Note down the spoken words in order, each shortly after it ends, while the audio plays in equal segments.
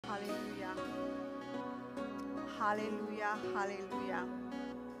Hallelujah. Hallelujah. Hallelujah.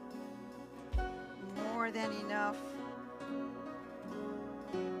 More than enough.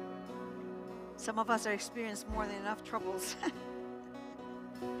 Some of us are experiencing more than enough troubles,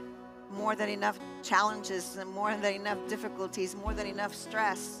 more than enough challenges, and more than enough difficulties, more than enough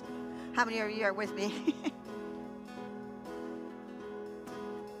stress. How many of you are with me?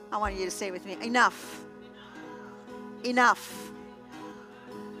 I want you to say with me, enough. Enough.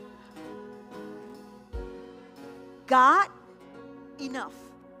 God, enough.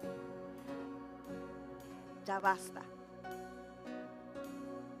 Ya basta.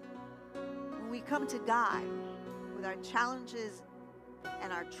 When we come to God with our challenges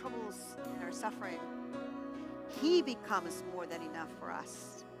and our troubles and our suffering, He becomes more than enough for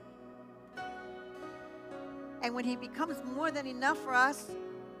us. And when He becomes more than enough for us,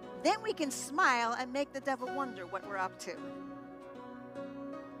 then we can smile and make the devil wonder what we're up to.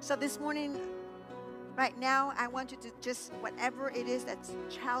 So this morning, right now, I want you to just, whatever it is that's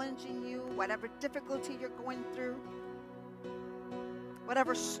challenging you, whatever difficulty you're going through,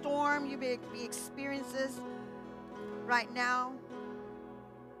 whatever storm you may be experiencing right now,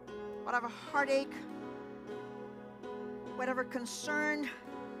 whatever heartache, whatever concern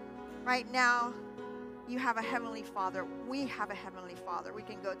right now, you have a Heavenly Father. We have a Heavenly Father we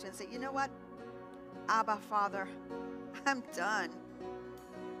can go to and say, you know what? Abba, Father, I'm done.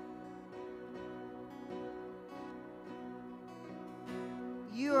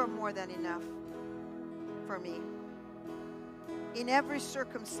 You are more than enough for me. In every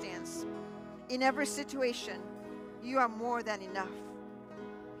circumstance, in every situation, you are more than enough.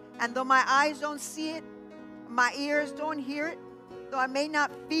 And though my eyes don't see it, my ears don't hear it, though I may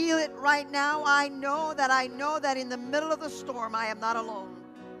not feel it right now, I know that in the middle of the storm, I am not alone.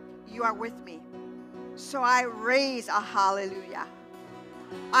 You are with me. So I raise a hallelujah.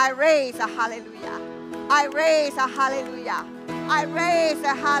 I raise a hallelujah. I raise a hallelujah. I raise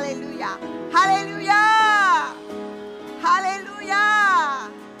a hallelujah. Hallelujah.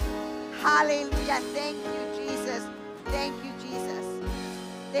 Hallelujah. Hallelujah. Thank you, Jesus. Thank you, Jesus.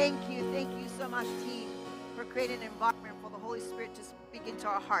 Thank you so much, team, for creating an environment for the Holy Spirit to speak into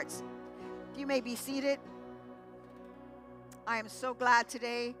our hearts. You may be seated. I am so glad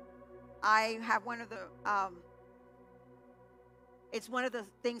today. I have one of the, it's one of the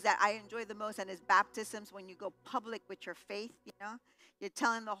things that I enjoy the most, and is baptisms, when you go public with your faith, you know. You're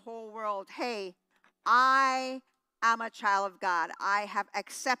telling the whole world, hey, I am a child of God. I have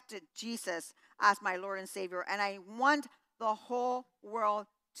accepted Jesus as my Lord and Savior, and I want the whole world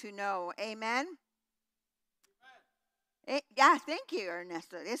to know. Amen? Yeah, thank you,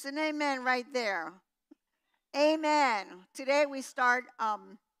 Ernesto. It's an amen right there. Amen. Today we start a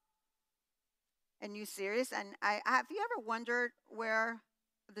new series, and have you ever wondered where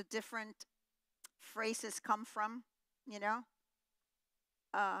the different phrases come from? You know,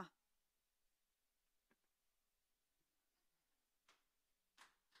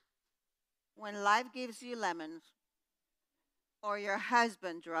 when life gives you lemons, or your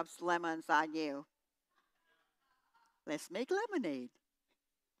husband drops lemons on you, let's make lemonade.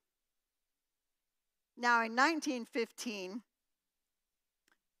 Now, in 1915,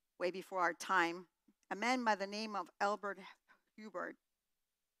 way before our time, a man by the name of Albert Hubert,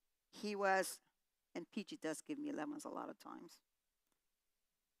 he was, and Peachy does give me lemons a lot of times,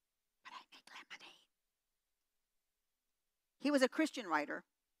 but I make lemonade. He was a Christian writer,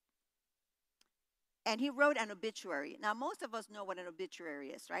 and he wrote an obituary. Now, most of us know what an obituary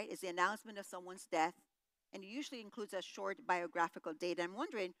is, right? It's the announcement of someone's death, and it usually includes a short biographical data. I'm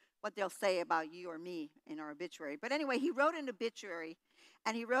wondering what they'll say about you or me in our obituary. But anyway, he wrote an obituary,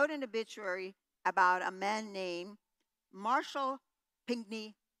 and he wrote an obituary about a man named Marshall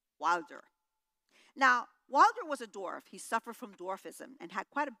Pinckney Wilder. Now, Wilder was a dwarf. He suffered from dwarfism and had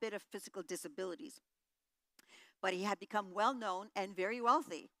quite a bit of physical disabilities. But he had become well known and very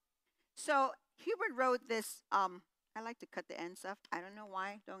wealthy. So Hubert wrote this. I like to cut the ends off. I don't know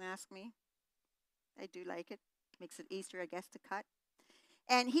why. Don't ask me. I do like it. Makes it easier, I guess, to cut.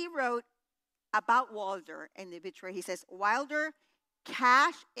 And he wrote about Wilder in the obituary. He says, Wilder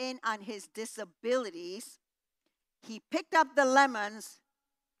cashed in on his disabilities. He picked up the lemons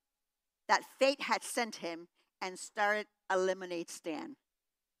that fate had sent him and started a lemonade stand.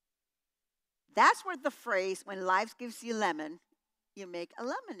 That's where the phrase, when life gives you lemon, you make a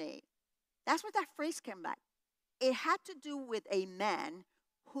lemonade. That's where that phrase came back. It had to do with a man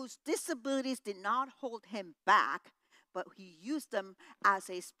whose disabilities did not hold him back, but he used them as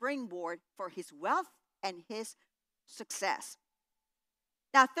a springboard for his wealth and his success.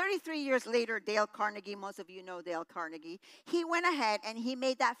 Now, 33 years later, Dale Carnegie, most of you know Dale Carnegie, he went ahead and he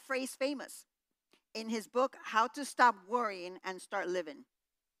made that phrase famous in his book, How to Stop Worrying and Start Living.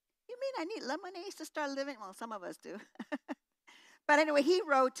 You mean I need lemonades to start living? Well, some of us do. But anyway, he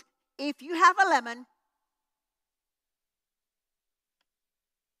wrote, if you have a lemon,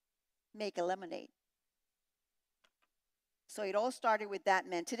 make a lemonade. So it all started with that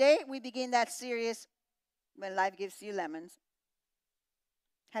man. Today, we begin that series, When Life Gives You Lemons.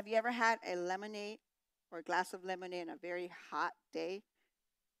 Have you ever had a lemonade or a glass of lemonade on a very hot day?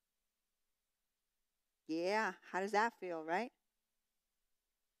 Yeah, how does that feel, right?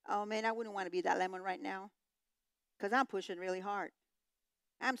 Oh man, I wouldn't want to be that lemon right now because I'm pushing really hard.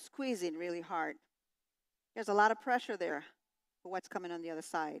 I'm squeezing really hard. There's a lot of pressure there for what's coming on the other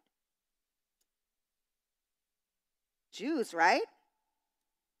side. Juice, right?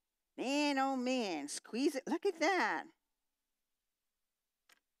 Man, oh man, squeeze it. Look at that.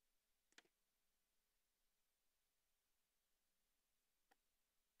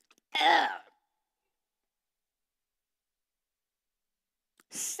 Ugh.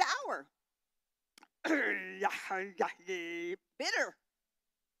 Sour. Bitter.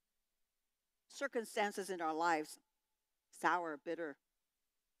 Circumstances in our lives, sour, bitter.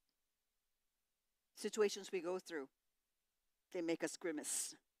 Situations we go through, they make us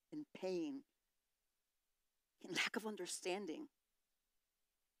grimace in pain, in lack of understanding.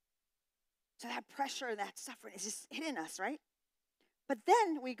 So that pressure and that suffering is just hitting us, right? But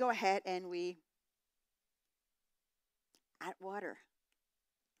then we go ahead and we add water,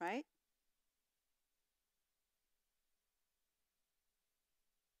 right?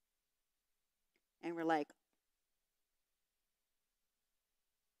 And we're like,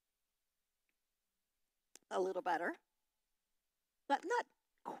 a little better, but not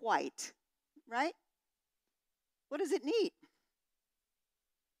quite, right? What does it need?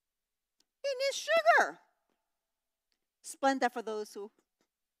 It needs sugar. Splenda for those who,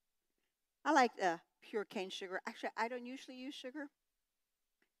 I like pure cane sugar. Actually, I don't usually use sugar.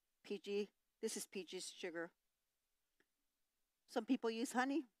 PG, this is PG's sugar. Some people use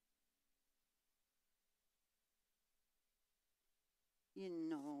honey. You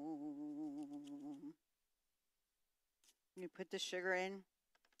know, you put the sugar in.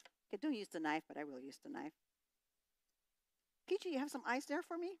 Okay, don't use the knife, but I will use the knife. PG, you have some ice there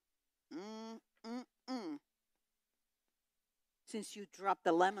for me? Mm, mm, mm. Since you dropped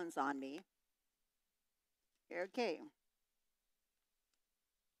the lemons on me. Okay.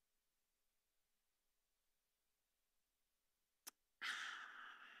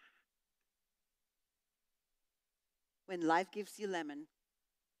 When life gives you lemon,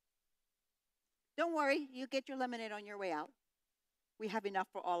 don't worry, you get your lemonade on your way out. We have enough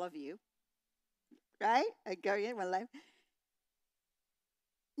for all of you, right? I go in when life.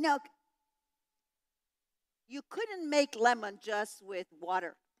 No, you couldn't make lemon just with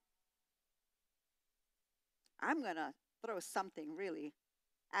water. I'm gonna throw something really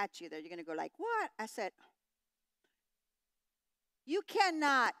at you that you're gonna go like, what? I said, you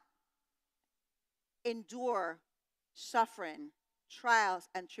cannot endure suffering, trials,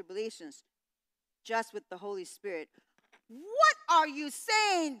 and tribulations just with the Holy Spirit. What are you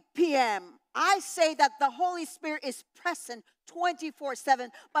saying, PM? I say that the Holy Spirit is present 24/7,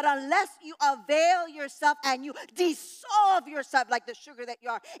 but unless you avail yourself and you dissolve yourself like the sugar that you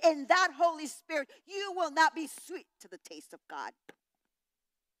are in that Holy Spirit, you will not be sweet to the taste of God.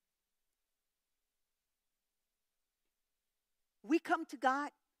 We come to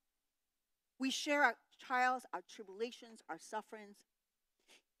God, we share our trials, our tribulations, our sufferings.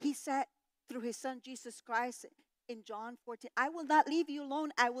 He said through his son Jesus Christ in John 14, I will not leave you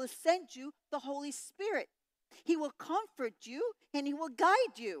alone. I will send you the Holy Spirit. He will comfort you and he will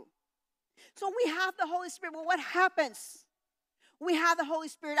guide you. So we have the Holy Spirit. Well, what happens? We have the Holy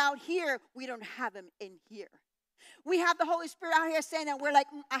Spirit out here. We don't have him in here. We have the Holy Spirit out here saying, and we're like,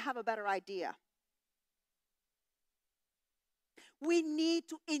 I have a better idea. We need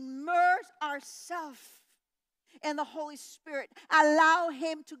to immerse ourselves in the Holy Spirit. Allow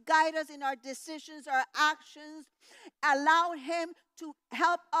him to guide us in our decisions, our actions. Allow him to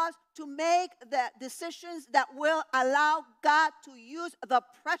help us to make the decisions that will allow God to use the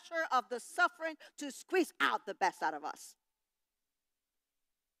pressure of the suffering to squeeze out the best out of us.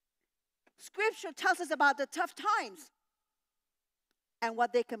 Scripture tells us about the tough times and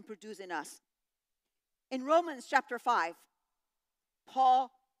what they can produce in us. In Romans chapter 5, Paul's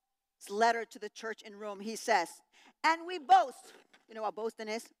letter to the church in Rome, he says, and we boast. You know what boasting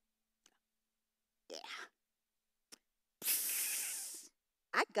is? Yeah.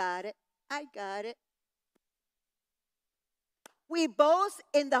 I got it. I got it. We boast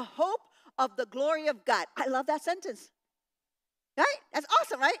in the hope of the glory of God. I love that sentence. Right? That's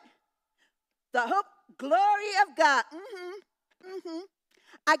awesome, right? The hope, glory of God.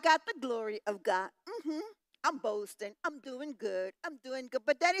 I got the glory of God. I'm boasting. I'm doing good. I'm doing good.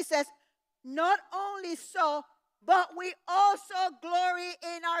 But then he says, not only so, but we also glory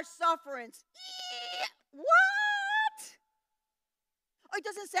in our sufferings. What? Oh, it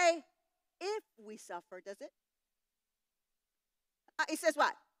doesn't say if we suffer, does it? It says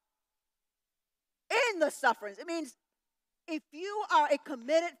what? In the sufferings. It means if you are a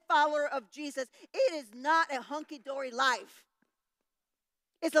committed follower of Jesus, it is not a hunky-dory life.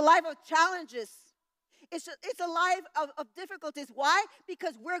 It's a life of challenges. It's a life of difficulties. Why?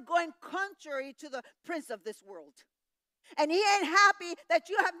 Because we're going contrary to the prince of this world. And he ain't happy that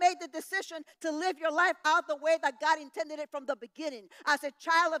you have made the decision to live your life out the way that God intended it from the beginning, as a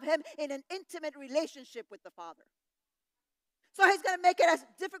child of him in an intimate relationship with the Father. So he's going to make it as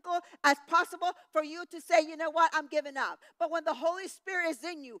difficult as possible for you to say, you know what, I'm giving up. But when the Holy Spirit is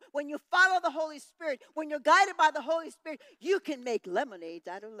in you, when you follow the Holy Spirit, when you're guided by the Holy Spirit, you can make lemonade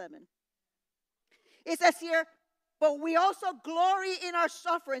out of lemon. It says here, but we also glory in our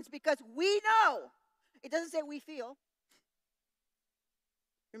sufferings because we know. It doesn't say we feel.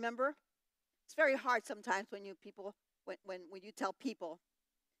 Remember? It's very hard sometimes when you tell people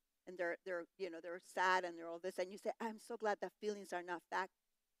and they're sad and they're all this, and you say, I'm so glad that feelings are not fact.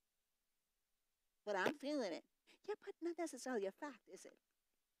 But I'm feeling it. Yeah, but not necessarily a fact, is it?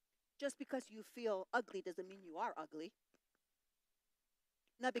 Just because you feel ugly doesn't mean you are ugly.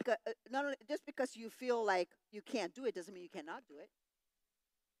 Just because you feel like you can't do it doesn't mean you cannot do it.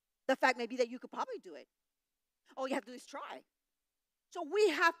 The fact may be that you could probably do it. All you have to do is try. So we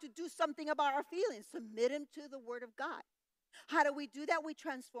have to do something about our feelings, submit them to the Word of God. How do we do that? We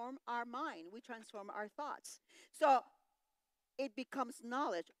transform our mind. We transform our thoughts. So it becomes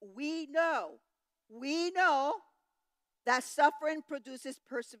knowledge. We know that suffering produces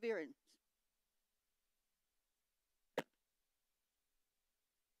perseverance.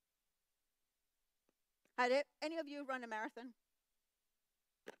 Did any of you run a marathon?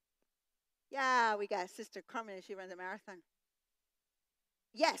 Yeah, we got Sister Carmen, and she runs a marathon.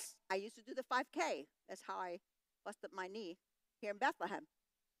 Yes, I used to do the 5K. That's how I busted my knee here in Bethlehem.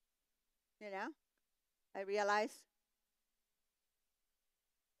 I realized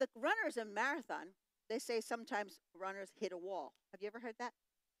the runners in marathon, they say sometimes runners hit a wall. Have you ever heard that?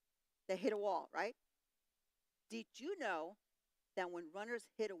 They hit a wall, right? Did you know that when runners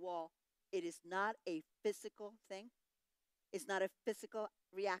hit a wall, it is not a physical thing? It's not a physical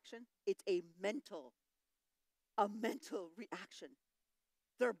reaction. It's a mental reaction.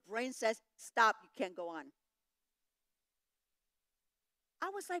 Their brain says, stop, you can't go on. I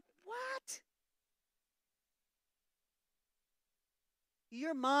was like, what?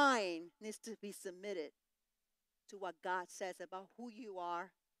 Your mind needs to be submitted to what God says about who you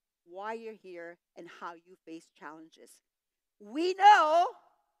are, why you're here, and how you face challenges. We know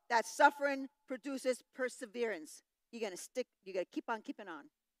that suffering produces perseverance. You're going to keep on keeping on,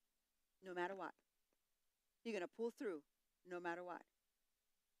 no matter what. You're going to pull through, no matter what.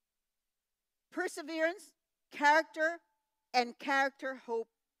 Perseverance, character, and character hope.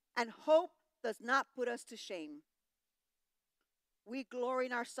 And hope does not put us to shame. We glory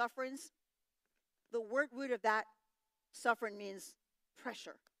in our sufferings. The word root of that suffering means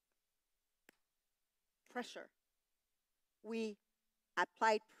pressure. Pressure. We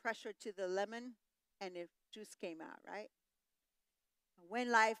applied pressure to the lemon and the juice came out, right?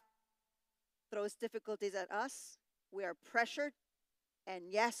 When life throws difficulties at us, we are pressured. And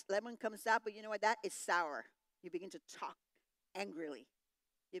yes, lemon comes out, but you know what? That is sour. You begin to talk angrily.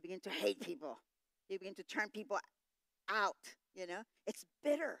 You begin to hate people. You begin to turn people out, It's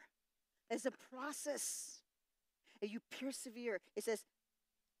bitter. It's a process. And you persevere. It says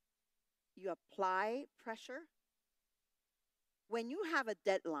you apply pressure. When you have a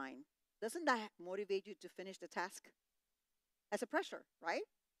deadline, doesn't that motivate you to finish the task? That's a pressure, right?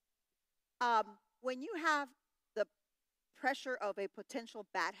 When you have the pressure of a potential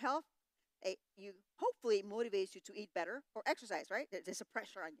bad health, you hopefully motivates you to eat better or exercise, right? There's a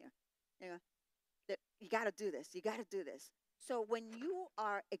pressure on you. You got to do this. You got to do this. So when you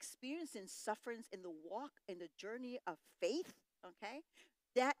are experiencing sufferings in the walk, in the journey of faith, okay,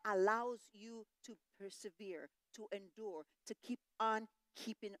 that allows you to persevere, to endure, to keep on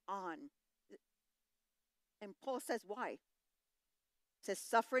keeping on. And Paul says why? He says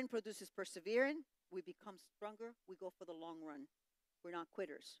suffering produces perseverance. We become stronger. We go for the long run. We're not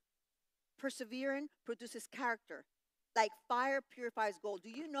quitters. Persevering produces character. Like fire purifies gold. Do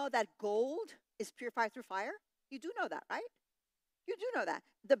you know that gold is purified through fire? You do know that, right? You do know that.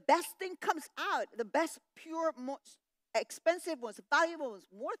 The best thing comes out, the best, pure, most expensive, most valuable, most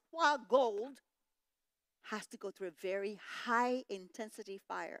worthwhile gold has to go through a very high intensity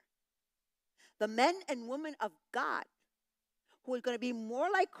fire. The men and women of God who are going to be more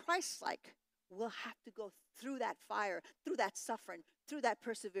like Christ like will have to go through that fire, through that suffering, through that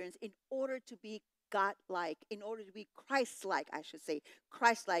perseverance in order to be God like, in order to be Christ like, I should say,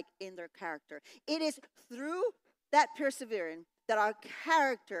 Christ like in their character. It is through that perseverance that our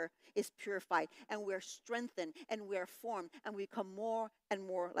character is purified and we're strengthened and we're formed and we become more and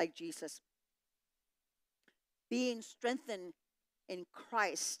more like Jesus. Being strengthened in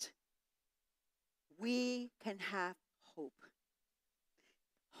Christ, we can have hope.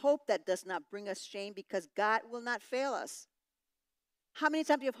 Hope that does not bring us shame because God will not fail us. How many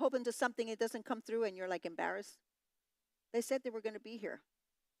times you have hope into something, it doesn't come through and you're like embarrassed? They said they were going to be here.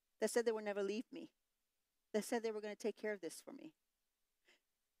 They said they would never leave me. They said they were going to take care of this for me.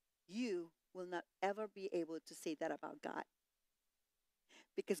 You will not ever be able to say that about God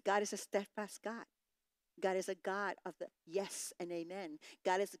because God is a steadfast God. God is a God of the yes and amen.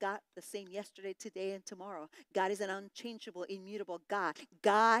 God is God the same yesterday, today, and tomorrow. God is an unchangeable, immutable God.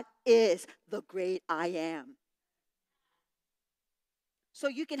 God is the great I am. So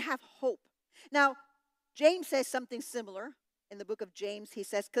you can have hope. Now, James says something similar in the book of James. He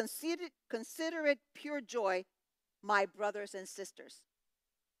says, consider it pure joy, my brothers and sisters,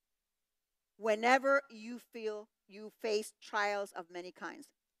 whenever you face trials of many kinds.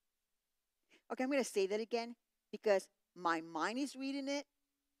 Okay, I'm going to say that again because my mind is reading it.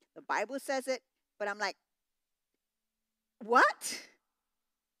 The Bible says it, but I'm like, what?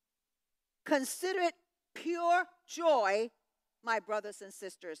 Consider it pure joy, my brothers and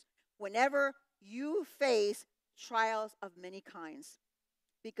sisters, whenever you face trials of many kinds,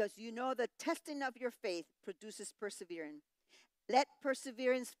 because you know the testing of your faith produces perseverance. Let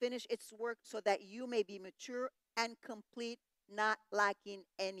perseverance finish its work so that you may be mature and complete, not lacking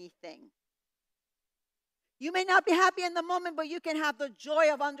anything. You may not be happy in the moment, but you can have the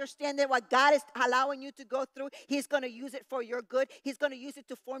joy of understanding what God is allowing you to go through. He's going to use it for your good. He's going to use it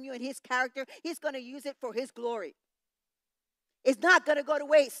to form you in His character. He's going to use it for His glory. It's not going to go to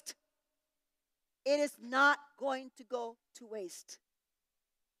waste. It is not going to go to waste.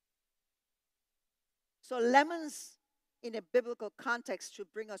 So lemons in a biblical context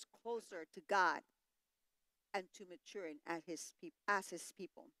should bring us closer to God and to maturing as His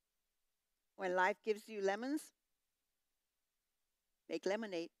people. When life gives you lemons, make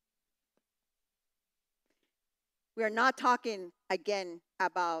lemonade. We are not talking, again,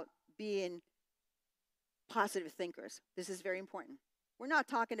 about being positive thinkers. This is very important. We're not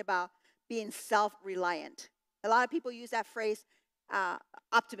talking about being self-reliant. A lot of people use that phrase,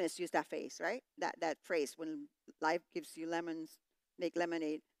 optimists use that phrase, right? That phrase, when life gives you lemons, make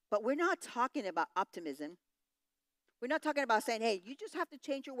lemonade. But we're not talking about optimism. We're not talking about saying, hey, you just have to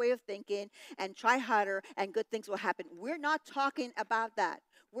change your way of thinking and try harder and good things will happen. We're not talking about that.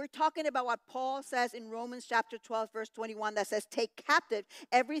 We're talking about what Paul says in Romans chapter 12, verse 21, that says, take captive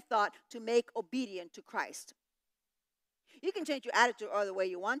every thought to make obedient to Christ. You can change your attitude all the way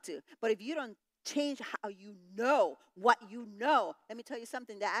you want to, but if you don't change how you know what you know, let me tell you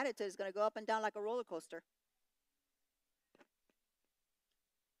something, the attitude is going to go up and down like a roller coaster.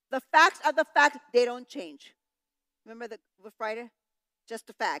 The facts are the facts, they don't change. Remember the Friday? Just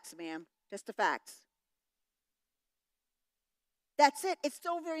the facts, ma'am. Just the facts. That's it. It's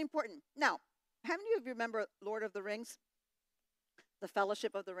so very important. Now, how many of you remember Lord of the Rings? The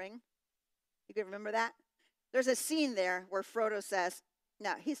Fellowship of the Ring? You can remember that? There's a scene there where Frodo says,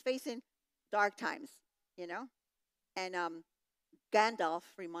 now he's facing dark times, you know? And Gandalf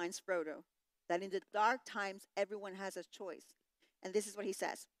reminds Frodo that in the dark times, everyone has a choice. And this is what he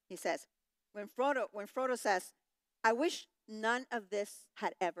says. He says, when Frodo says, I wish none of this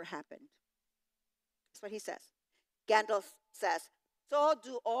had ever happened. That's what he says. Gandalf says, so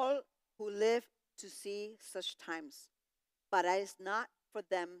do all who live to see such times. But it is not for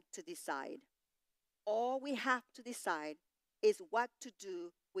them to decide. All we have to decide is what to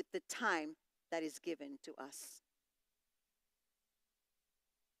do with the time that is given to us.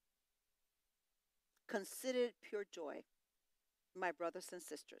 Consider it pure joy, my brothers and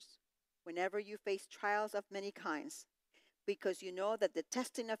sisters, whenever you face trials of many kinds, because you know that the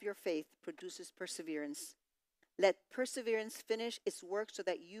testing of your faith produces perseverance. Let perseverance finish its work so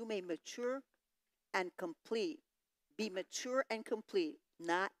that you may mature and complete. Be mature and complete,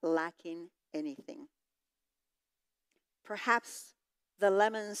 not lacking anything. Perhaps the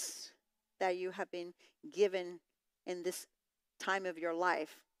lemons that you have been given in this time of your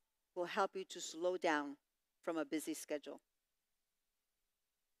life will help you to slow down from a busy schedule.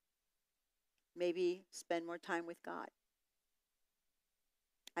 Maybe spend more time with God.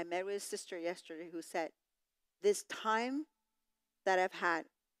 I met with a sister yesterday who said, this time that I've had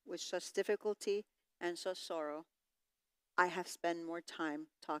with such difficulty and such sorrow, I have spent more time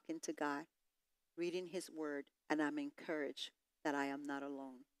talking to God, reading His Word, and I'm encouraged that I am not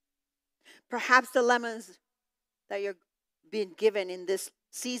alone. Perhaps the lemons that you're being given in this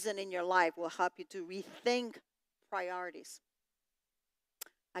season in your life will help you to rethink priorities.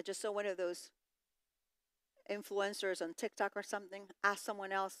 I just saw one of those influencers on TikTok or something ask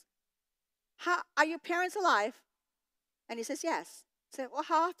someone else, "How are your parents alive?" And he says, "Yes." I said, "Well,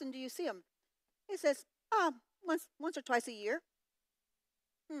 how often do you see them?" He says, once or twice a year."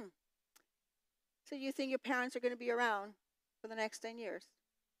 Hmm. So you think your parents are going to be around for the next 10 years?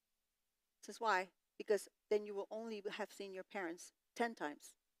 He says, "Why?" Because then you will only have seen your parents 10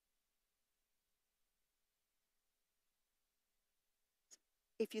 times.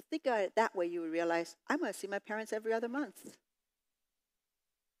 If you think about it that way, you will realize, I'm going to see my parents every other month.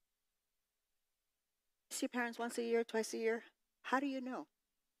 See your parents once a year, twice a year? How do you know?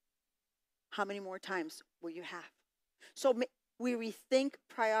 How many more times will you have? So we rethink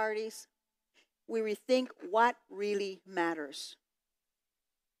priorities. We rethink what really matters.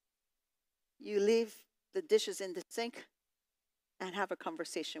 You leave the dishes in the sink and have a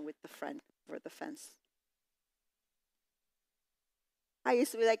conversation with the friend over the fence. I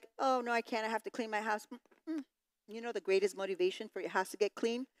used to be like, oh, no, I can't. I have to clean my house. You know the greatest motivation for your house to get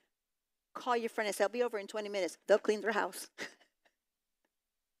clean? Call your friend and say, I'll be over in 20 minutes. They'll clean their house.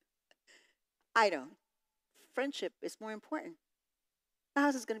 I don't. Friendship is more important. The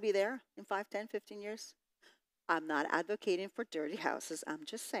house is going to be there in 5, 10, 15 years. I'm not advocating for dirty houses. I'm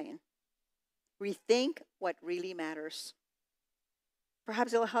just saying. Rethink what really matters.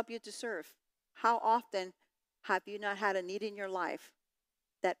 Perhaps it'll help you to serve. How often have you not had a need in your life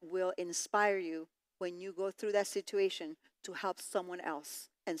that will inspire you when you go through that situation to help someone else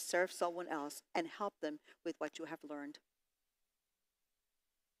and serve someone else and help them with what you have learned?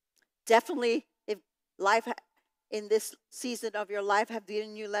 Definitely, if life in this season of your life have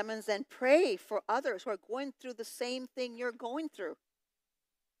given you lemons, then pray for others who are going through the same thing you're going through.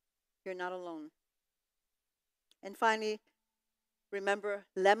 You're not alone. And finally, remember,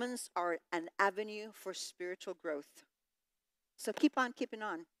 lemons are an avenue for spiritual growth. So keep on keeping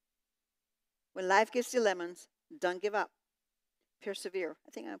on. When life gives you lemons, don't give up. Persevere.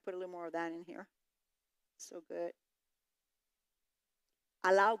 I think I'll put a little more of that in here. So good.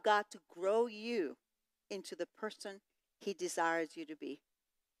 Allow God to grow you into the person He desires you to be.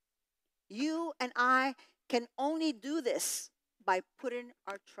 You and I can only do this by putting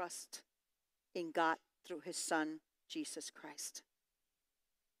our trust in God through His Son, Jesus Christ.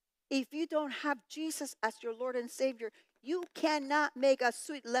 If you don't have Jesus as your Lord and Savior, you cannot make a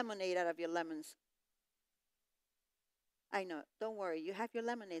sweet lemonade out of your lemons. I know. Don't worry. You have your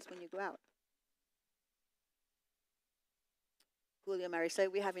lemonades when you go out. Julio Mary said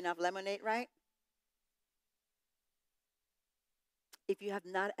we have enough lemonade, right? If you have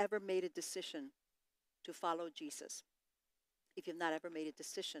not ever made a decision to follow Jesus, if you've not ever made a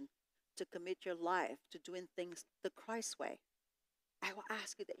decision to commit your life to doing things the Christ way, I will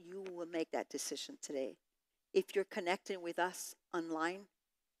ask you that you will make that decision today. If you're connecting with us online,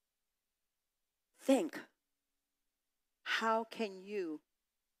 think, how can you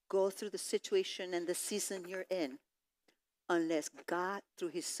go through the situation and the season you're in unless God, through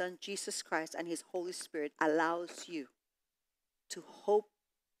His Son, Jesus Christ, and His Holy Spirit, allows you to hope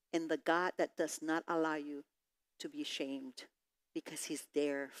in the God that does not allow you to be ashamed because He's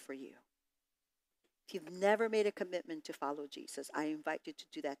there for you. If you've never made a commitment to follow Jesus, I invite you to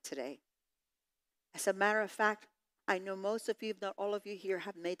do that today. As a matter of fact, I know most of you, if not all of you here,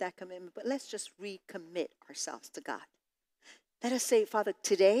 have made that commitment, but let's just recommit ourselves to God. Let us say, Father,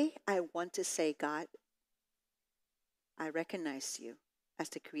 today I want to say, God, I recognize you as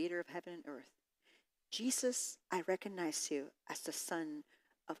the creator of heaven and earth. Jesus, I recognize you as the Son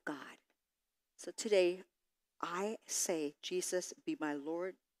of God. So today, I say, Jesus, be my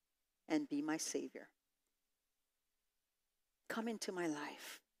Lord and be my Savior. Come into my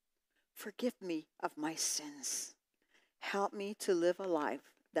life. Forgive me of my sins. Help me to live a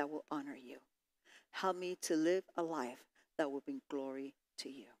life that will honor you. Help me to live a life that will bring glory to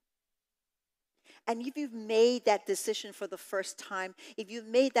you. And if you've made that decision for the first time, if you've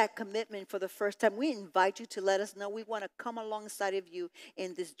made that commitment for the first time, we invite you to let us know. We want to come alongside of you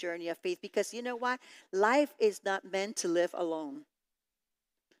in this journey of faith, because you know what? Life is not meant to live alone.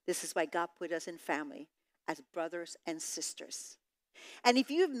 This is why God put us in family as brothers and sisters. And if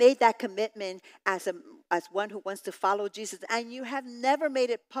you've made that commitment as one who wants to follow Jesus and you have never made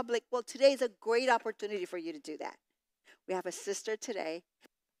it public, well, today is a great opportunity for you to do that. We have a sister today,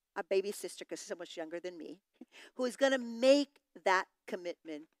 a baby sister, because she's so much younger than me, who is going to make that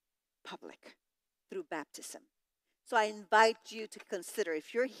commitment public through baptism. So I invite you to consider,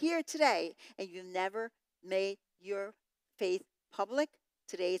 if you're here today and you've never made your faith public,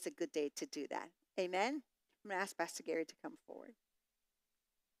 today is a good day to do that. Amen? I'm going to ask Pastor Gary to come forward.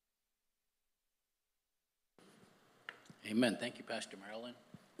 Amen. Thank you, Pastor Marilyn.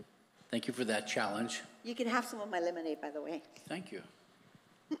 Thank you for that challenge. You can have some of my lemonade, by the way. Thank you.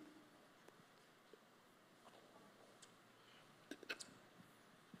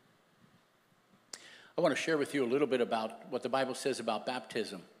 I want to share with you a little bit about what the Bible says about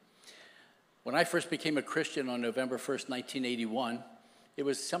baptism. When I first became a Christian on November 1st, 1981, it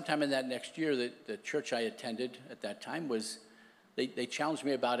was sometime in that next year that the church I attended at that time they challenged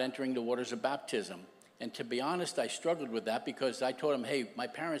me about entering the waters of baptism. And to be honest, I struggled with that because I told them, hey, my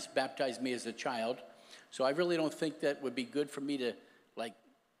parents baptized me as a child, so I really don't think that would be good for me to,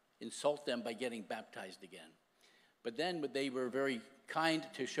 insult them by getting baptized again. But then they were very kind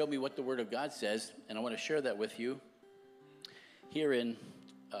to show me what the Word of God says, and I want to share that with you here in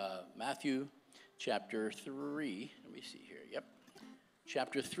Matthew chapter 3. Let me see here. Yep.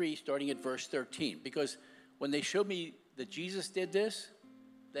 Chapter 3, starting at verse 13. Because when they showed me that Jesus did this,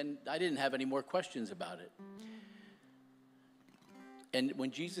 then I didn't have any more questions about it. And when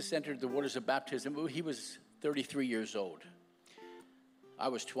Jesus entered the waters of baptism, he was 33 years old. I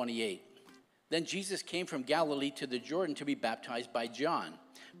was 28. Then Jesus came from Galilee to the Jordan to be baptized by John.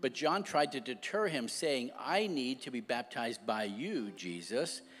 But John tried to deter him, saying, I need to be baptized by you,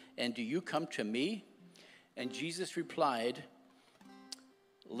 Jesus, and do you come to me? And Jesus replied,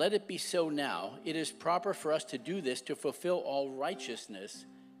 let it be so now. It is proper for us to do this to fulfill all righteousness.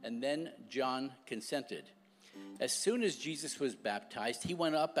 And then John consented. As soon as Jesus was baptized, he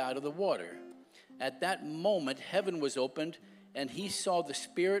went up out of the water. At that moment, heaven was opened, and he saw the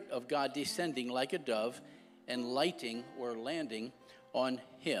Spirit of God descending like a dove and lighting or landing on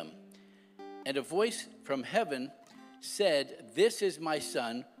him. And a voice from heaven said, this is my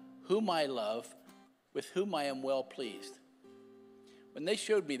Son, whom I love, with whom I am well pleased. When they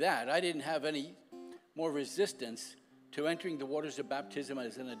showed me that, I didn't have any more resistance to entering the waters of baptism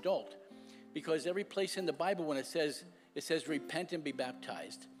as an adult. Because every place in the Bible when it says repent and be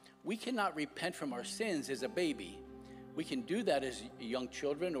baptized. We cannot repent from our sins as a baby. We can do that as young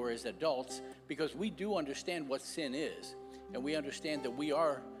children or as adults because we do understand what sin is. And we understand that we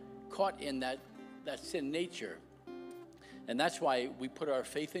are caught in that sin nature. And that's why we put our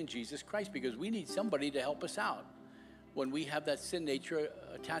faith in Jesus Christ, because we need somebody to help us out when we have that sin nature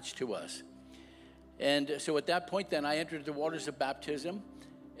attached to us. And so at that point then I entered the waters of baptism,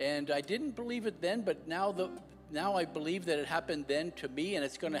 and I didn't believe it then, but now I believe that it happened then to me, and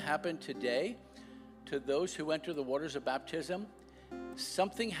it's going to happen today to those who enter the waters of baptism.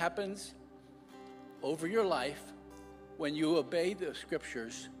 Something happens over your life when you obey the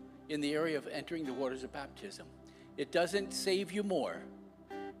scriptures in the area of entering the waters of baptism. It doesn't save you more.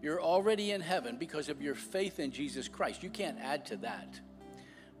 You're already in heaven because of your faith in Jesus Christ. You can't add to that.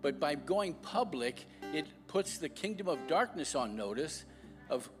 But by going public, it puts the kingdom of darkness on notice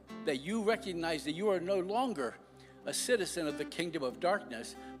of that you recognize that you are no longer a citizen of the kingdom of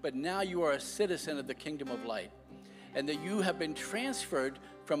darkness, but now you are a citizen of the kingdom of light. And that you have been transferred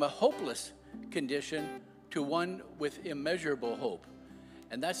from a hopeless condition to one with immeasurable hope.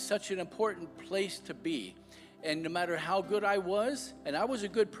 And that's such an important place to be. And no matter how good I was, and I was a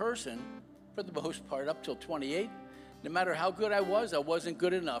good person for the most part up till 28, no matter how good I wasn't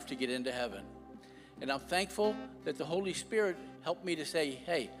good enough to get into heaven. And I'm thankful that the Holy Spirit helped me to say,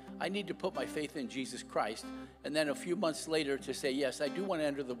 hey, I need to put my faith in Jesus Christ. And then a few months later to say, yes, I do want to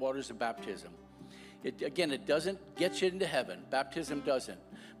enter the waters of baptism. It doesn't get you into heaven. Baptism doesn't.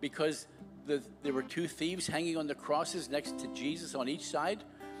 Because there were two thieves hanging on the crosses next to Jesus on each side.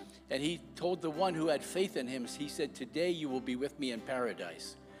 And he told the one who had faith in him, he said, today you will be with me in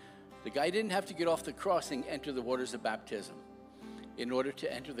paradise. The guy didn't have to get off the cross and enter the waters of baptism in order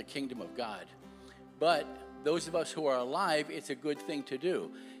to enter the kingdom of God. But those of us who are alive, it's a good thing to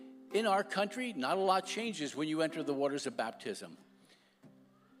do. In our country, not a lot changes when you enter the waters of baptism.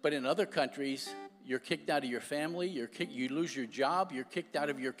 But in other countries, you're kicked out of your family, you lose your job, you're kicked out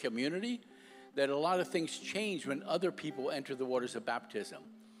of your community. That a lot of things change when other people enter the waters of baptism.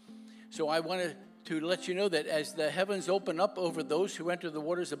 So I wanted to let you know that as the heavens open up over those who enter the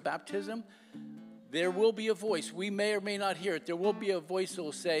waters of baptism, there will be a voice. We may or may not hear it. There will be a voice that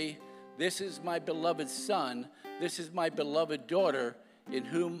will say, This is my beloved son. This is my beloved daughter in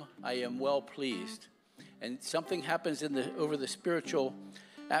whom I am well pleased. And something happens over the spiritual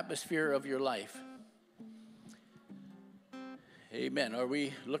atmosphere of your life. Amen. Are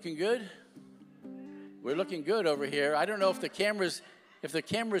we looking good? We're looking good over here. I don't know if the cameras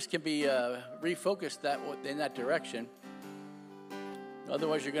can be refocused in that direction.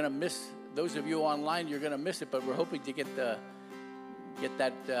 Otherwise, you're going to miss, those of you online, you're going to miss it, but we're hoping to get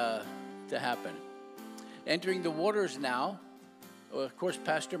that to happen. Entering the waters now, of course,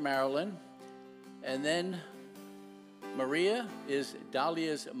 Pastor Marilyn, and then Maria is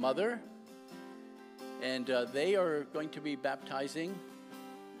Dahlia's mother, and they are going to be baptizing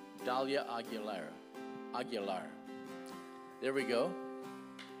Dahlia Aguilar. There we go.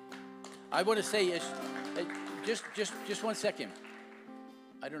 I want to say, just 1 second.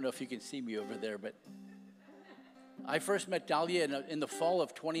 I don't know if you can see me over there, but I first met Dahlia in the fall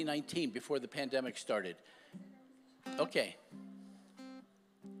of 2019, before the pandemic started. Okay.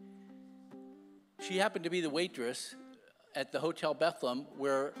 She happened to be the waitress at the Hotel Bethlehem,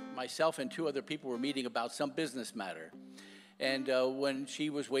 where myself and 2 other people were meeting about some business matter. And when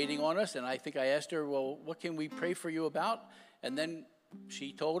she was waiting on us, and I think I asked her, well, what can we pray for you about? And then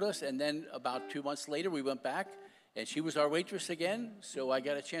she told us, and then about 2 months later, we went back, and she was our waitress again, so I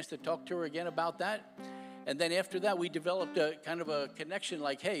got a chance to talk to her again about that. And then after that, we developed a kind of a connection,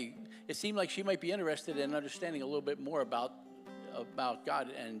 like, hey, it seemed like she might be interested in understanding a little bit more about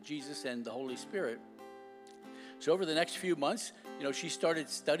God and Jesus and the Holy Spirit. So over the next few months, she started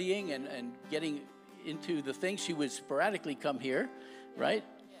studying and getting into the things. She would sporadically come here, right?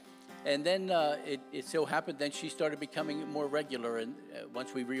 And then it so happened then she started becoming more regular, and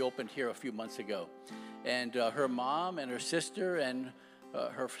once we reopened here a few months ago. And her mom and her sister and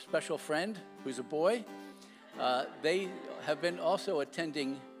her special friend, who's a boy, they have been also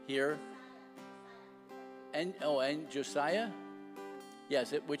attending here. And Josiah,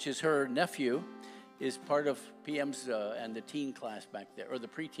 yes, which is her nephew, is part of PM's and the teen class back there, or the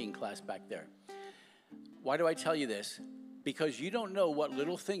preteen class back there. Why do I tell you this? Because you don't know what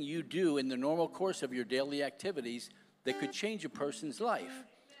little thing you do in the normal course of your daily activities that could change a person's life.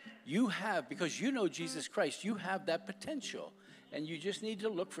 You have, because you know Jesus Christ, you have that potential. And you just need to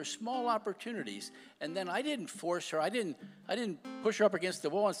look for small opportunities. And then I didn't force her. I didn't push her up against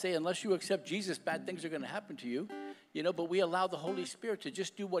the wall and say, unless you accept Jesus, bad things are going to happen to you. But we allow the Holy Spirit to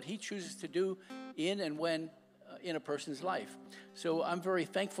just do what he chooses to do in and when in a person's life. So I'm very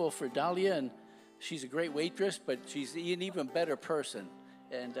thankful for Dahlia, and she's a great waitress, but she's an even better person.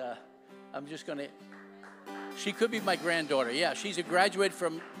 And I'm just going to, she could be my granddaughter. Yeah, she's a graduate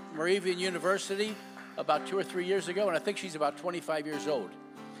from Moravian University about 2 or 3 years ago, and I think she's about 25 years old.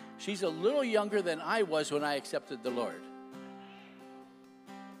 She's a little younger than I was when I accepted the Lord.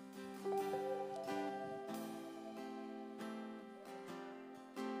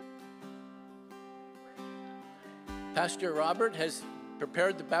 Pastor Robert has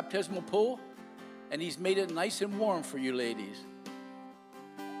prepared the baptismal pool, and he's made it nice and warm for you ladies.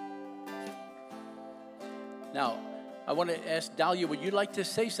 Now, I want to ask Dahlia, would you like to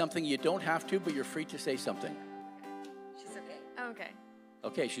say something? You don't have to, but you're free to say something. She's okay? Okay.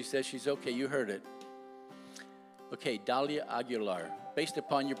 Okay, she says she's okay. You heard it. Okay, Dahlia Aguilar, based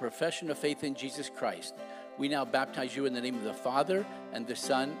upon your profession of faith in Jesus Christ, we now baptize you in the name of the Father, and the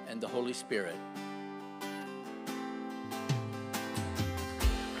Son, and the Holy Spirit.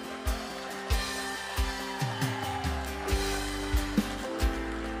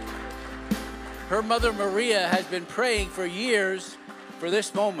 Her mother, Maria, has been praying for years for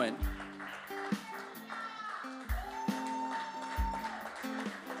this moment.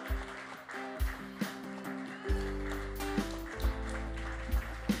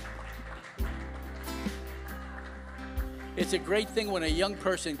 It's a great thing when a young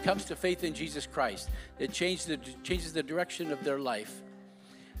person comes to faith in Jesus Christ. It changes the direction of their life.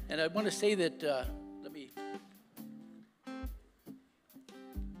 And I want to say that,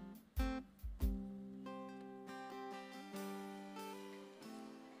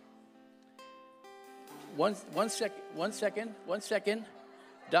 One second.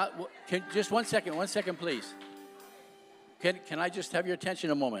 Just 1 second, please. Can I just have your attention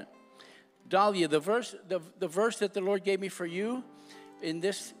a moment? Dahlia, the verse that the Lord gave me for you in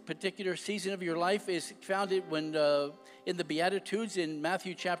this particular season of your life is found in the Beatitudes in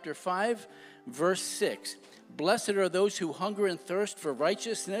Matthew chapter 5, verse 6. Blessed are those who hunger and thirst for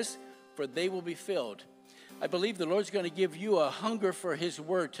righteousness, for they will be filled. I believe the Lord's going to give you a hunger for his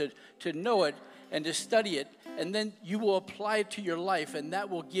word, to know it and to study it, and then you will apply it to your life, and that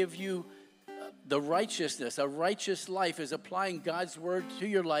will give you the righteousness. A righteous life is applying God's word to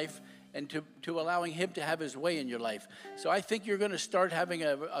your life and to allowing him to have his way in your life. So I think you're going to start having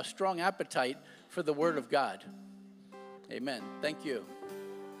a strong appetite for the Word of God. Amen. Thank you.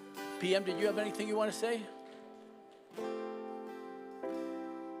 PM, did you have anything you want to say?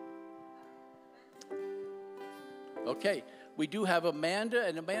 Okay. We do have Amanda,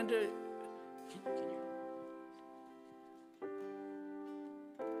 and Amanda, can you?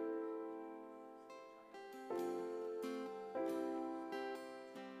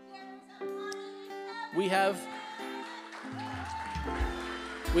 We have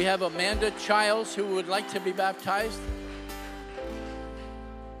Amanda Childs who would like to be baptized.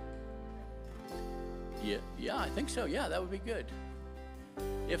 Yeah, I think so. Yeah, that would be good.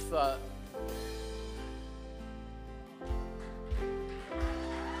 If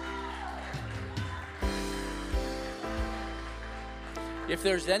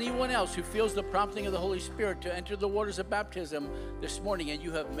there's anyone else who feels the prompting of the Holy Spirit to enter the waters of baptism this morning, and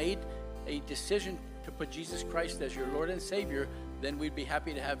you have made a decision to put Jesus Christ as your Lord and Savior, then we'd be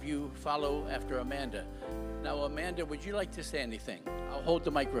happy to have you follow after Amanda. Now, Amanda, would you like to say anything? I'll hold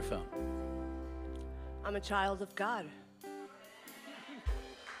the microphone. I'm a child of God.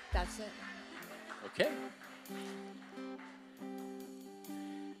 That's it. Okay.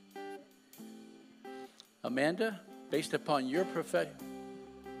 Amanda, based upon your profession.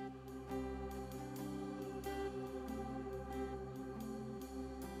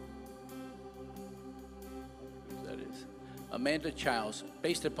 Amanda Childs,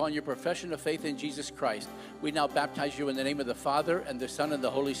 based upon your profession of faith in Jesus Christ, we now baptize you in the name of the Father and the Son and the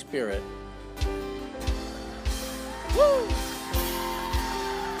Holy Spirit. Woo!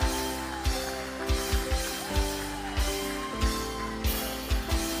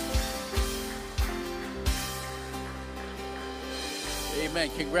 Amen.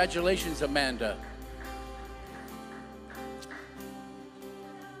 Congratulations, Amanda.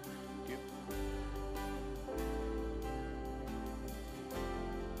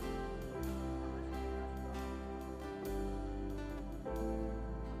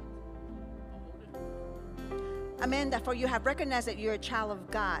 Amanda, for you have recognized that you're a child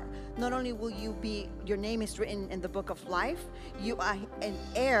of God. Not only will you be, your name is written in the book of life, you are an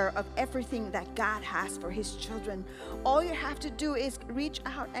heir of everything that God has for his children. All you have to do is reach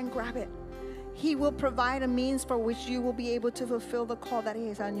out and grab it. He will provide a means for which you will be able to fulfill the call that he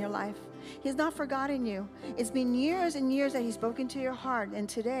has on your life. He's not forgotten you. It's been years and years that he's spoken to your heart, and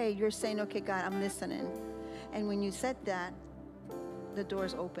today you're saying, okay, God, I'm listening. And when you said that, the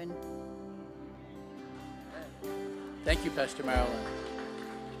door's open. Thank you, Pastor Marilyn.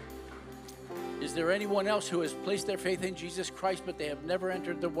 Is there anyone else who has placed their faith in Jesus Christ, but they have never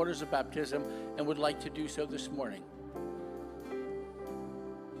entered the waters of baptism and would like to do so this morning?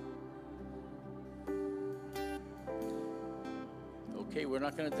 Okay, we're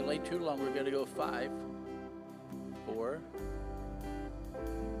not going to delay too long. We're going to go 5, 4.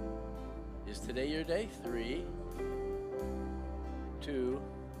 Is today your day? 3, 2,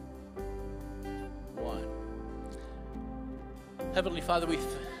 1. Heavenly Father,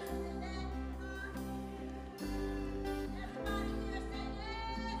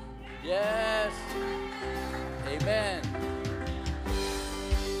 yes. Amen.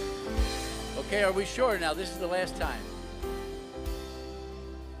 Okay, are we sure now? This is the last time.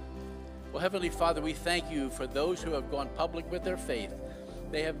 Well, Heavenly Father, we thank you for those who have gone public with their faith.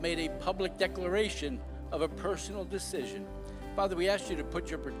 They have made a public declaration of a personal decision. Father, we ask you to put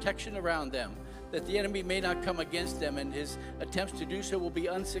your protection around them, that the enemy may not come against them, and his attempts to do so will be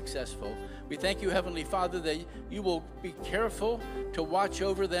unsuccessful. We thank you, Heavenly Father, that you will be careful to watch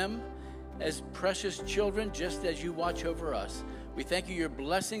over them as precious children, just as you watch over us. We thank you your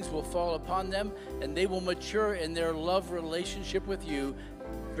blessings will fall upon them, and they will mature in their love relationship with you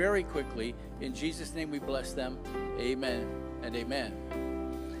very quickly. In Jesus' name we bless them. Amen and amen.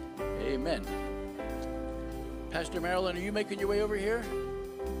 Amen. Pastor Marilyn, are you making your way over here?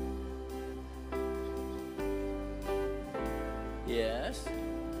 Yes.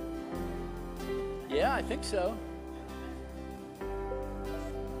 Yeah, I think so.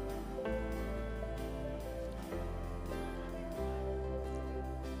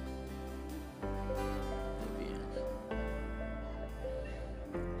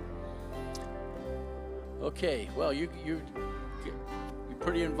 Okay, well, you're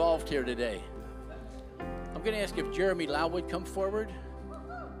pretty involved here today. I'm going to ask if Jeremy Lau would come forward.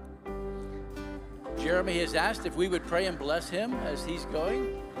 Jeremy has asked if we would pray and bless him as he's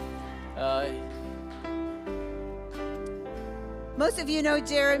going. Most of you know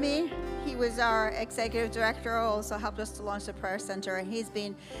Jeremy. He was our executive director, also helped us to launch the prayer center. And he's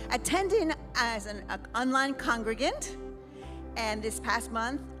been attending as an online congregant. And this past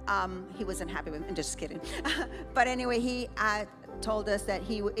month, he wasn't happy with me. I'm just kidding. But anyway, he told us that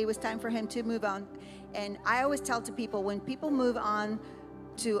it was time for him to move on. And I always tell to people, when people move on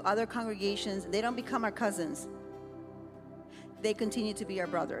to other congregations, they don't become our cousins. They continue to be our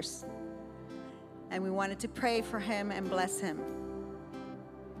brothers. And we wanted to pray for him and bless him.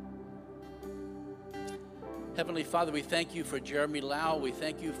 Heavenly Father, we thank you for Jeremy Lau. We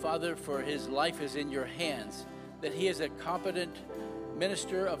thank you, Father, for his life is in your hands, that he is a competent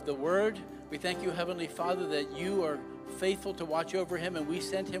minister of the word. We thank you, Heavenly Father, that you are faithful to watch over him, and we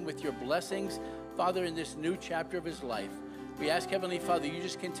send him with your blessings, Father, in this new chapter of his life. We ask, Heavenly Father, you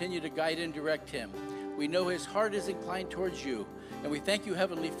just continue to guide and direct him. We know his heart is inclined towards you, and we thank you,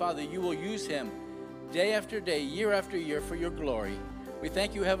 Heavenly Father, you will use him day after day, year after year for your glory. We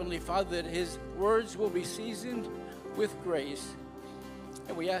thank you, Heavenly Father, that his words will be seasoned with grace.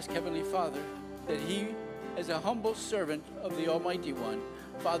 And we ask, Heavenly Father, that he, as a humble servant of the Almighty One,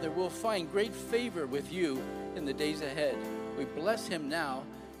 Father, will find great favor with you in the days ahead. We bless him now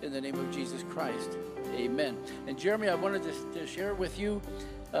in the name of Jesus Christ. Amen. And Jeremy, I wanted to share with you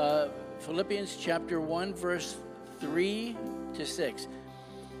Philippians chapter 1, verse 3 to 6.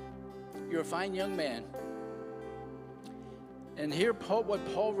 You're a fine young man. And here,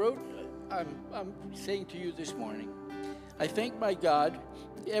 what Paul wrote, I'm saying to you this morning. I thank my God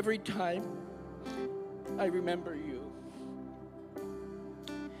every time I remember you.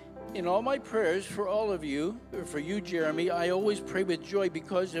 In all my prayers for all of you, or for you, Jeremy, I always pray with joy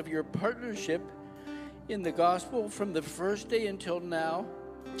because of your partnership in the gospel from the first day until now,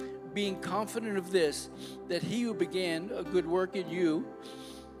 being confident of this, that he who began a good work in you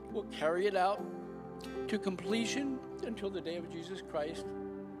will carry it out to completion until the day of Jesus Christ.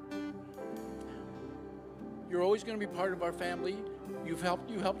 You're always going to be part of our family. You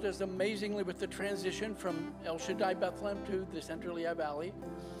helped us amazingly with the transition from El Shaddai Bethlehem to the Central Lehigh Valley,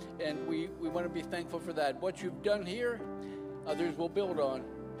 and we want to be thankful for that. What you've done here, others will build on,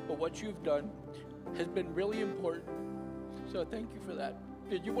 but what you've done has been really important. So thank you for that.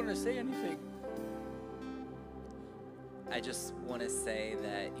 Did you want to say anything? I just want to say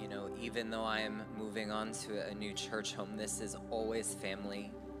that, even though I am moving on to a new church home, this is always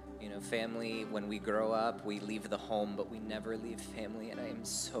family. Family, when we grow up, we leave the home, but we never leave family. And I am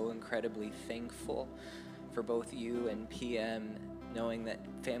so incredibly thankful for both you and PM, knowing that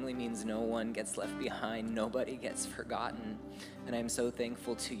family means no one gets left behind, nobody gets forgotten. And I'm so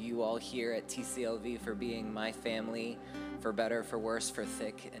thankful to you all here at TCLV for being my family, for better, for worse, for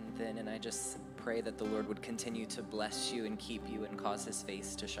thick and thin. And I just pray that the Lord would continue to bless you and keep you and cause his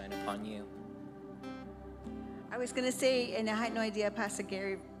face to shine upon you. I was going to say, and I had no idea Pastor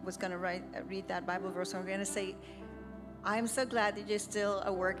Gary was going to read that Bible verse. So I'm going to say, I'm so glad that you're still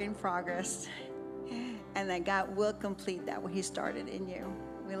a work in progress and that God will complete that what he started in you.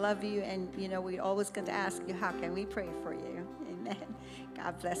 We love you, and we always going to ask you, how can we pray for you? Amen.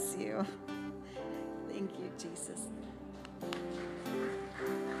 God bless you. Thank you, Jesus.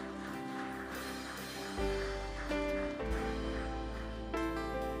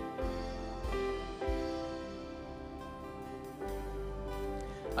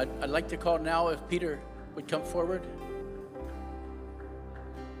 I'd like to call now if Peter would come forward.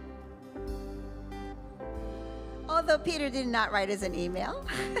 Although Peter did not write us an email,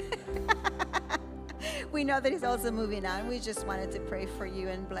 we know that he's also moving on. We just wanted to pray for you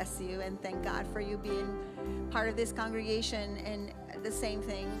and bless you and thank God for you being part of this congregation. And the same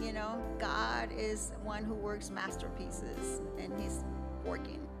thing, God is one who works masterpieces, and he's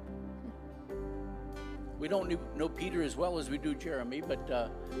working. We don't know Peter as well as we do Jeremy, but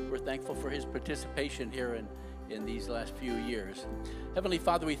we're thankful for his participation here in these last few years. Heavenly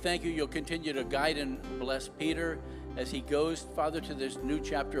Father, we thank you. You'll continue to guide and bless Peter as he goes, Father, to this new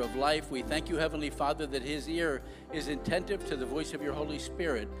chapter of life. We thank you, Heavenly Father, that his ear is attentive to the voice of your Holy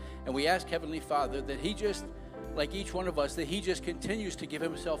Spirit. And we ask, Heavenly Father, that he just, like each one of us, that he just continues to give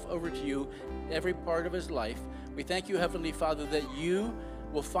himself over to you every part of his life. We thank you, Heavenly Father, that you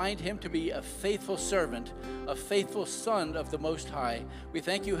will find him to be a faithful servant, a faithful son of the Most High. We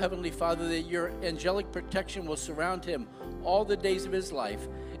thank you, Heavenly Father, that your angelic protection will surround him all the days of his life.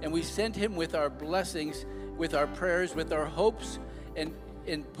 And we send him with our blessings, with our prayers, with our hopes, and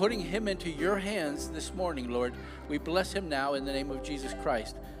in putting him into your hands this morning, Lord. We bless him now in the name of Jesus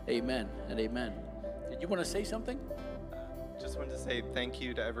Christ. Amen and amen. Did you want to say something? Just wanted to say thank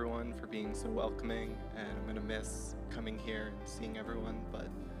you to everyone for being so welcoming, and I'm going to miss coming here and seeing everyone, but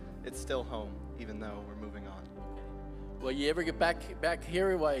it's still home, even though we're moving on. Well, you ever get back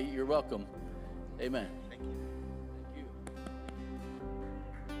here, why, you're welcome. Amen. Thank you. Thank you.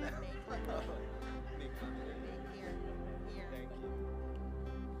 Thank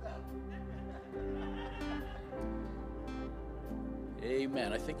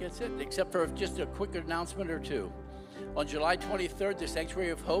Amen. I think that's it, except for just a quick announcement or two. On July 23rd, the Sanctuary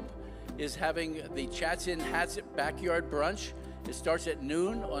of Hope is having the Chats in Hats Backyard Brunch. It starts at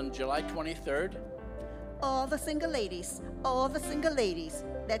noon on July 23rd. All the single ladies,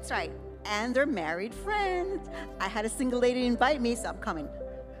 that's right, and their married friends. I had a single lady invite me, so I'm coming.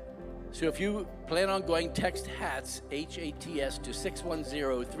 So if you plan on going, text HATS, H-A-T-S, to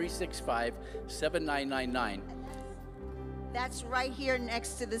 610-365-7999. That's right here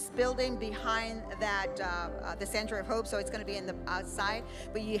next to this building behind that, the Center of Hope, so it's going to be in the outside,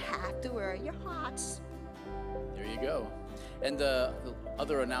 but you have to wear your hats. There you go. And the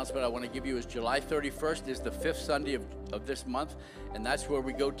other announcement I want to give you is July 31st is the 5th Sunday of this month, and that's where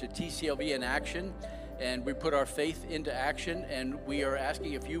we go to TCLV in action, and we put our faith into action, and we are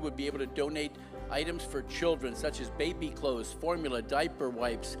asking if you would be able to donate items for children, such as baby clothes, formula, diapers,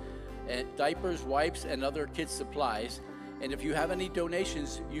 wipes, and other kids' supplies. And if you have any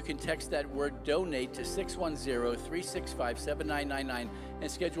donations, you can text that word donate to 610-365-7999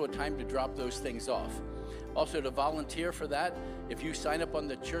 and schedule a time to drop those things off. Also, to volunteer for that, if you sign up on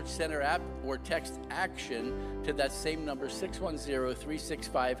the Church Center app or text ACTION to that same number,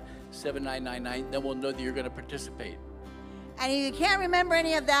 610-365-7999, then we'll know that you're going to participate. And if you can't remember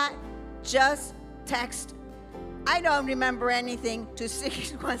any of that, just text I don't remember anything to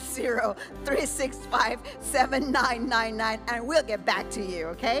 610-365-7999, and we'll get back to you,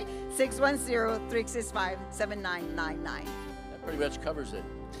 okay? 610-365-7999. That pretty much covers it.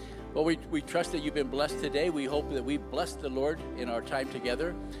 Well, we trust that you've been blessed today. We hope that we bless the Lord in our time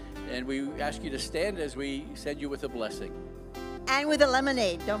together, and we ask you to stand as we send you with a blessing. And with a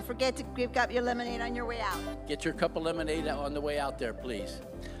lemonade. Don't forget to pick up your lemonade on your way out. Get your cup of lemonade on the way out there, please.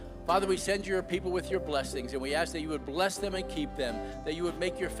 Father, we send your people with your blessings, and we ask that you would bless them and keep them, that you would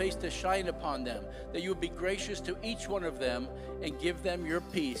make your face to shine upon them, that you would be gracious to each one of them and give them your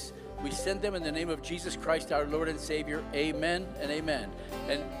peace. We send them in the name of Jesus Christ, our Lord and Savior. Amen and amen.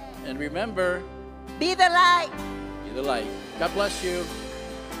 And remember, be the light. Be the light. God bless you.